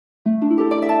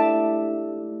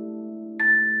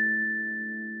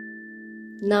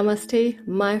Namaste,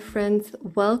 my friends.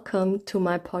 Welcome to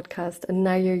my podcast,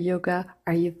 Naya Yoga,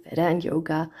 Ayurveda and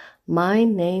Yoga. My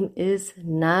name is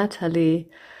Natalie,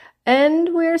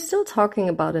 and we're still talking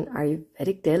about an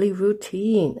Ayurvedic daily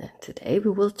routine. Today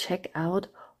we will check out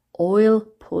oil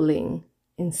pulling,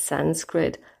 in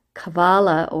Sanskrit,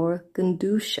 Kavala or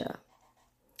Gandusha.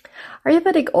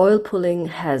 Ayurvedic oil pulling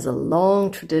has a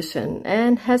long tradition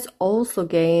and has also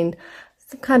gained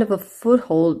some kind of a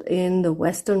foothold in the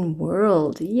Western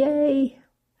world. Yay!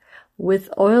 With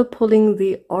oil pulling,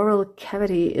 the oral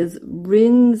cavity is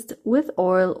rinsed with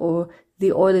oil, or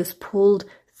the oil is pulled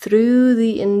through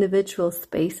the individual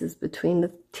spaces between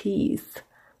the teeth.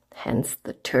 Hence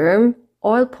the term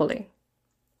oil pulling.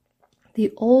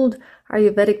 The old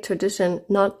Ayurvedic tradition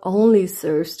not only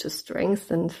serves to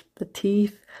strengthen the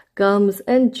teeth, gums,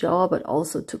 and jaw, but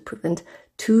also to prevent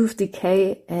tooth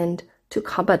decay and to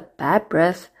combat bad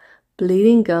breath,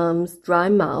 bleeding gums, dry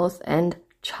mouth, and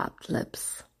chapped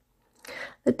lips.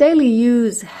 The daily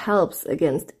use helps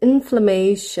against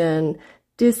inflammation,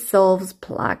 dissolves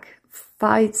plaque,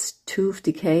 fights tooth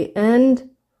decay,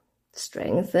 and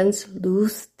strengthens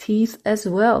loose teeth as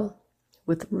well.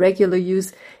 With regular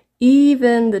use,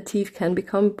 even the teeth can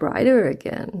become brighter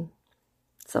again.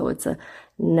 So it's a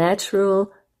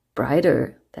natural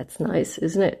brighter. That's nice,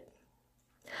 isn't it?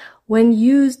 When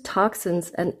used,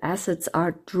 toxins and acids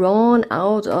are drawn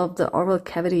out of the oral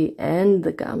cavity and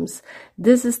the gums.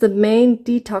 This is the main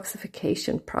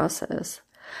detoxification process.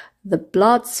 The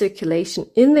blood circulation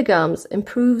in the gums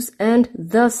improves, and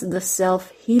thus the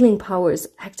self-healing power is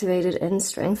activated and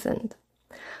strengthened.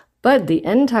 But the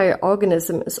entire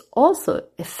organism is also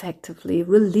effectively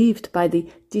relieved by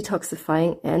the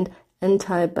detoxifying and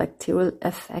antibacterial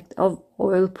effect of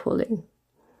oil pulling.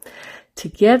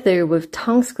 Together with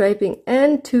tongue scraping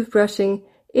and toothbrushing,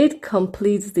 it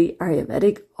completes the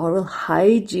Ayurvedic oral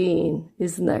hygiene.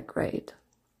 Isn't that great?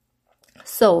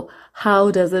 So, how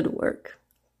does it work?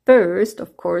 First,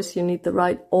 of course, you need the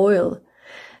right oil.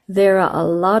 There are a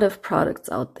lot of products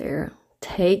out there.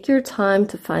 Take your time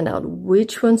to find out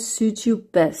which one suits you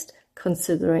best,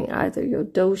 considering either your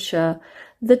dosha,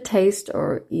 the taste,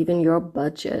 or even your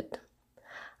budget.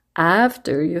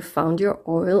 After you've found your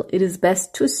oil, it is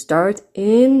best to start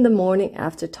in the morning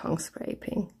after tongue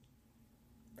scraping.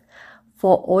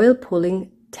 For oil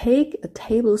pulling, take a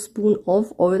tablespoon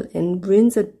of oil and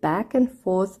rinse it back and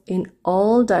forth in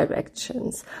all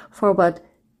directions for about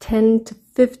 10 to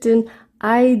 15,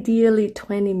 ideally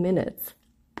 20 minutes,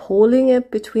 pulling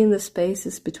it between the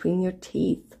spaces between your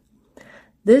teeth.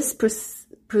 This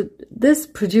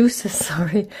produces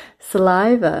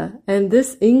saliva, and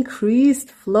this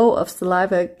increased flow of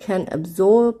saliva can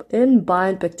absorb and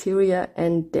bind bacteria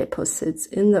and deposits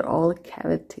in the oral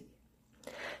cavity.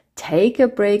 Take a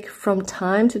break from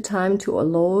time to time to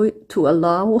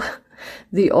allow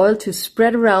the oil to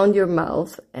spread around your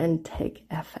mouth and take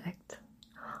effect.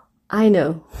 I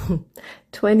know,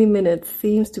 20 minutes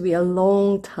seems to be a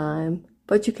long time,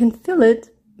 but you can fill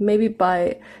it maybe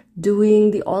by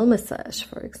doing the oil massage,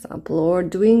 for example, or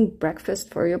doing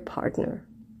breakfast for your partner.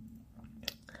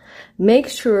 Make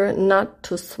sure not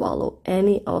to swallow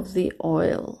any of the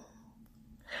oil.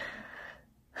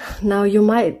 Now, you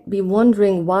might be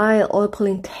wondering why oil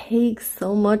pulling takes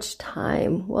so much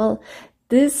time. Well,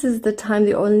 this is the time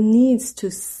the oil needs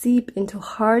to seep into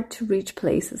hard-to-reach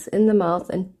places in the mouth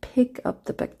and pick up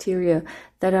the bacteria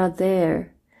that are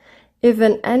there. If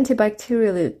an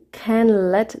antibacterial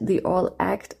can let the oil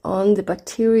act on the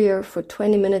bacteria for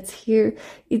 20 minutes here,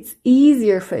 it's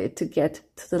easier for it to get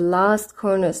to the last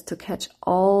corners to catch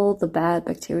all the bad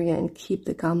bacteria and keep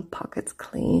the gum pockets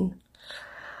clean.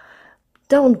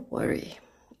 Don't worry,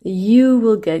 you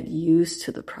will get used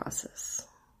to the process.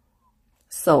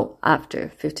 So after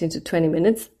 15 to 20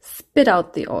 minutes, spit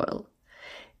out the oil.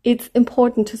 It's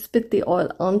important to spit the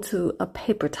oil onto a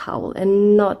paper towel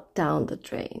and not down the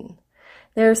drain.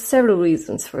 There are several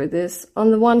reasons for this.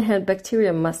 On the one hand,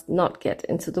 bacteria must not get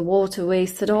into the water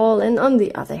waste at all. And on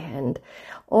the other hand,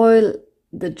 oil,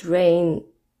 the drain,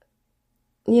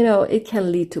 it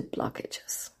can lead to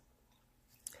blockages.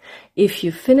 If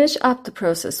you finish up the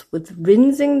process with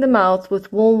rinsing the mouth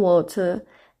with warm water,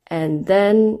 and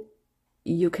then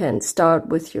you can start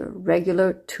with your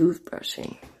regular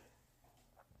toothbrushing.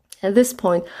 At this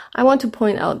point, I want to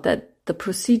point out that the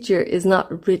procedure is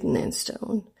not written in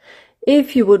stone.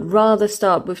 If you would rather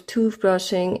start with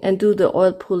toothbrushing and do the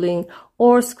oil pulling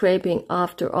or scraping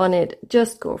after on it,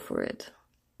 just go for it.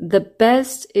 The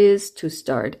best is to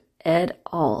start at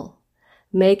all.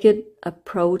 Make it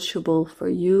approachable for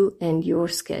you and your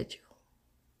schedule.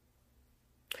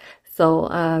 So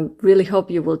I really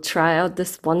hope you will try out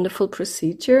this wonderful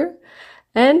procedure.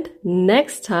 And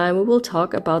next time we will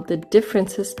talk about the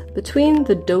differences between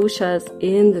the doshas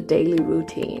in the daily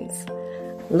routines.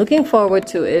 Looking forward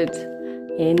to it.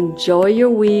 Enjoy your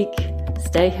week.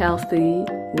 Stay healthy.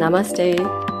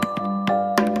 Namaste.